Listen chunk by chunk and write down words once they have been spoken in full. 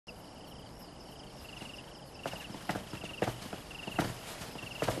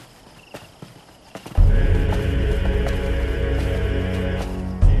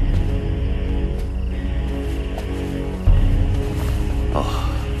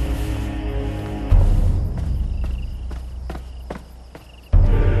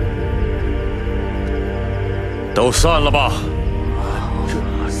都散了吧。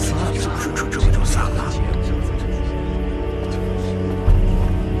这就散了。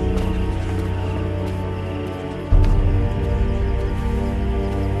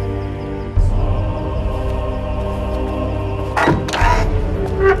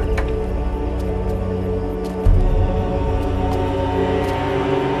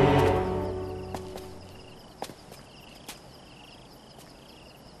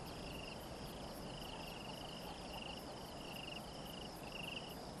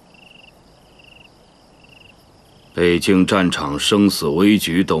北京战场生死危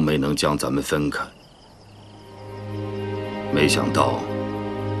局都没能将咱们分开，没想到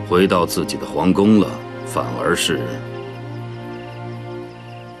回到自己的皇宫了，反而是……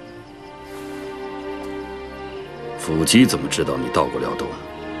府姬怎么知道你到过辽东？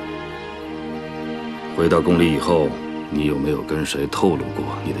回到宫里以后，你有没有跟谁透露过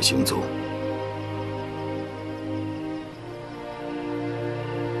你的行踪？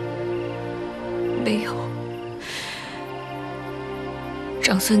没有。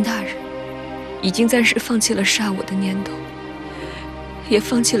 长孙大人已经暂时放弃了杀我的念头，也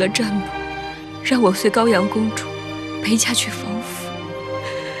放弃了占卜，让我随高阳公主陪嫁去防府。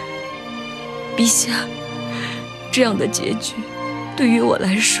陛下，这样的结局对于我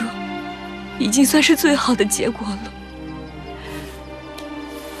来说，已经算是最好的结果了。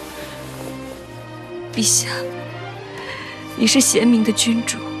陛下，你是贤明的君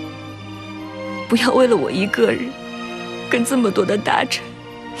主，不要为了我一个人，跟这么多的大臣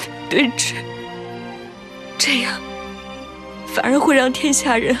对峙，这样反而会让天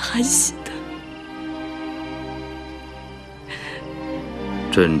下人寒心的。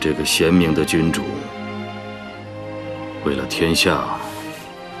朕这个贤明的君主，为了天下，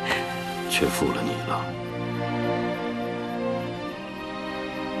却负了你了。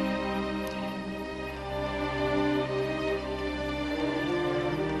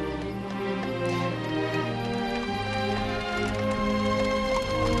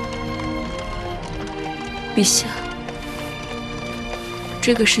陛下，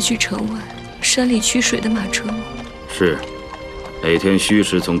这个是去城外山里取水的马车吗？是，每天戌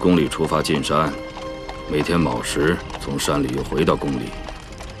时从宫里出发进山，每天卯时从山里又回到宫里。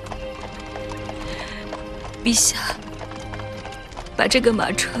陛下，把这个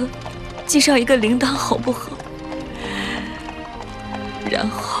马车系上一个铃铛好不好？然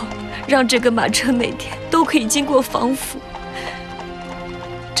后让这个马车每天都可以经过防府，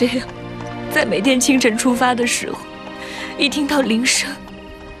这样。 在每天清晨出发的时候，一听到铃声，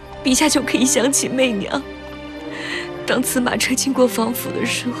陛下就可以想起媚娘。当此马车经过防府的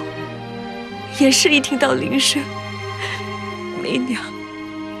时候，也是一听到铃声，媚娘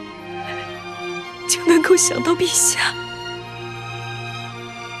就能够想到陛下。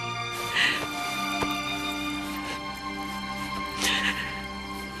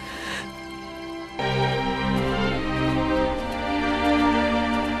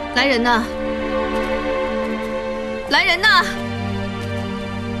来人呐！ 来人呐！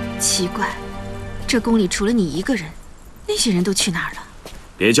奇怪，这宫里除了你一个人，那些人都去哪儿了？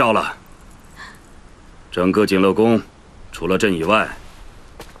别叫了，整个景乐宫，除了朕以外，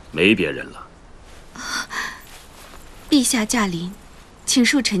没别人了。陛下驾临，请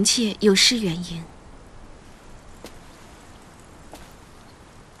恕臣妾有失远迎。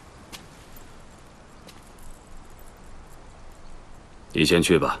你先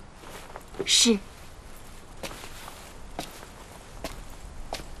去吧。是。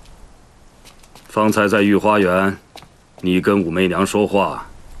 方才在御花园，你跟武媚娘说话，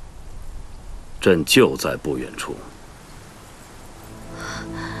朕就在不远处。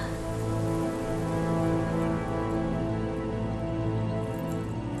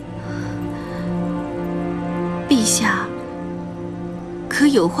陛下，可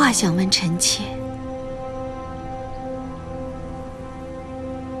有话想问臣妾？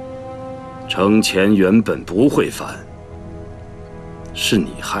程潜原本不会反，是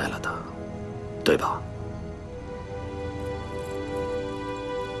你害了他。 对吧？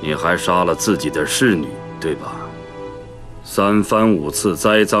你还杀了自己的侍女，对吧？3番5次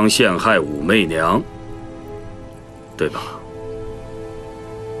栽赃陷害武媚娘，对吧？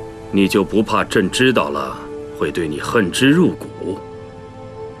你就不怕朕知道了会对你恨之入骨？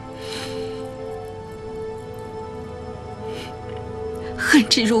恨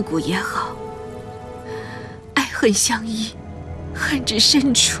之入骨也好，爱恨相依，恨至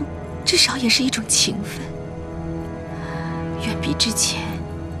深处。 至少也是一种情分，远比之前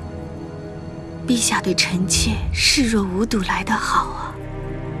陛下对臣妾视若无睹来得好啊，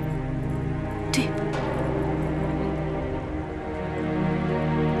对吧？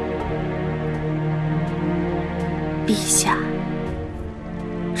陛下，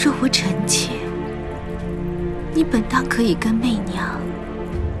若无臣妾，你本当可以跟媚娘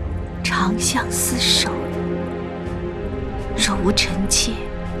长相厮守。若无臣妾，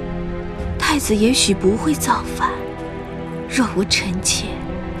太子也许不会造反；若无臣妾，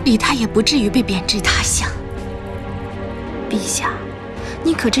李他也不至于被贬至他乡。陛下，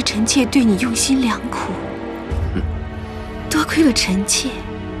你可知臣妾对你用心良苦？多亏了臣妾，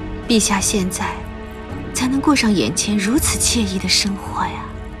陛下现在才能过上眼前如此惬意的生活呀！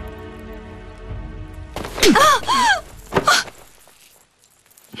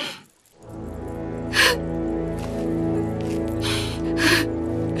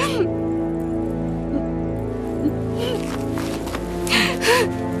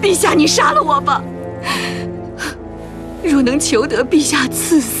陛下，你杀了我吧！若能求得陛下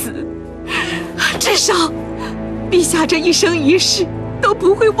赐死，至少陛下这一生一世都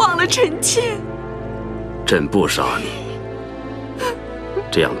不会忘了臣妾。朕不杀你，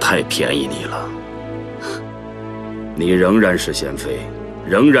这样太便宜你了。你仍然是贤妃，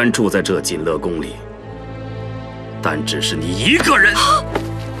仍然住在这锦乐宫里，但只是你一个人。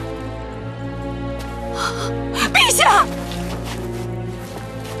陛下，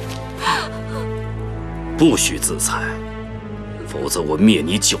不许自裁，否则我灭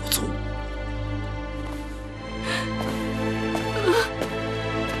你九族。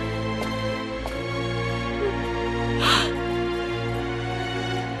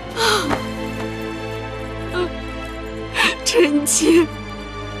臣妾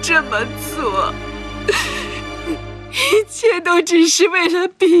这么做，一切都只是为了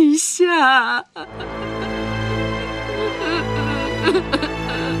陛下。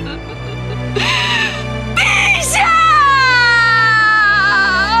陛下！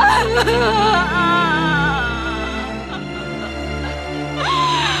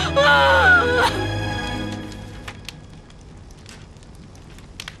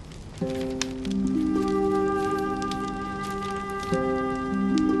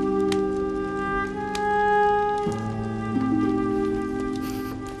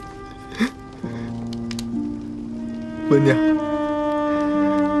文娘，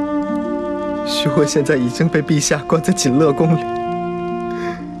徐惠现在已经被陛下关在锦乐宫里，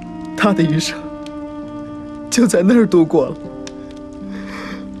她的余生就在那儿度过了。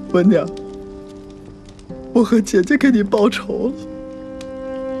文娘，我和姐姐给你报仇了。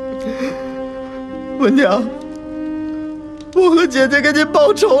文娘，我和姐姐给你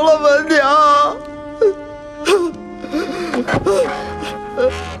报仇了，文娘。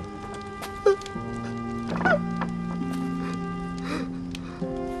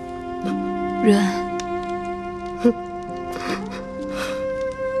瑞安，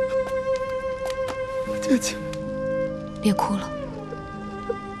姐姐，别哭了，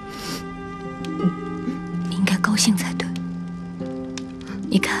你应该高兴才对。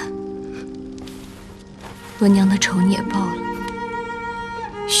你看，文娘的仇你也报了，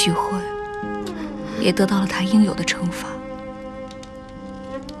徐惠也得到了她应有的惩罚。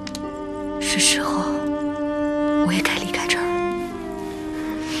是时候，我也该离开这儿了。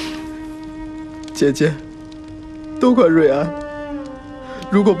姐姐，都怪瑞安。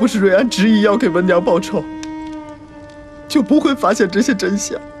如果不是瑞安执意要给文娘报仇，就不会发现这些真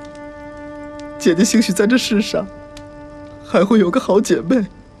相。姐姐兴许在这世上还会有个好姐妹。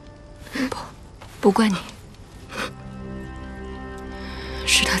不怪你，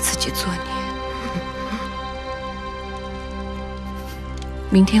是他自己作孽。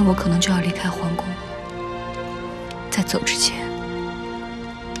明天我可能就要离开皇宫，在走之前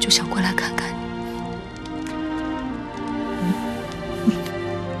就想过来看看你。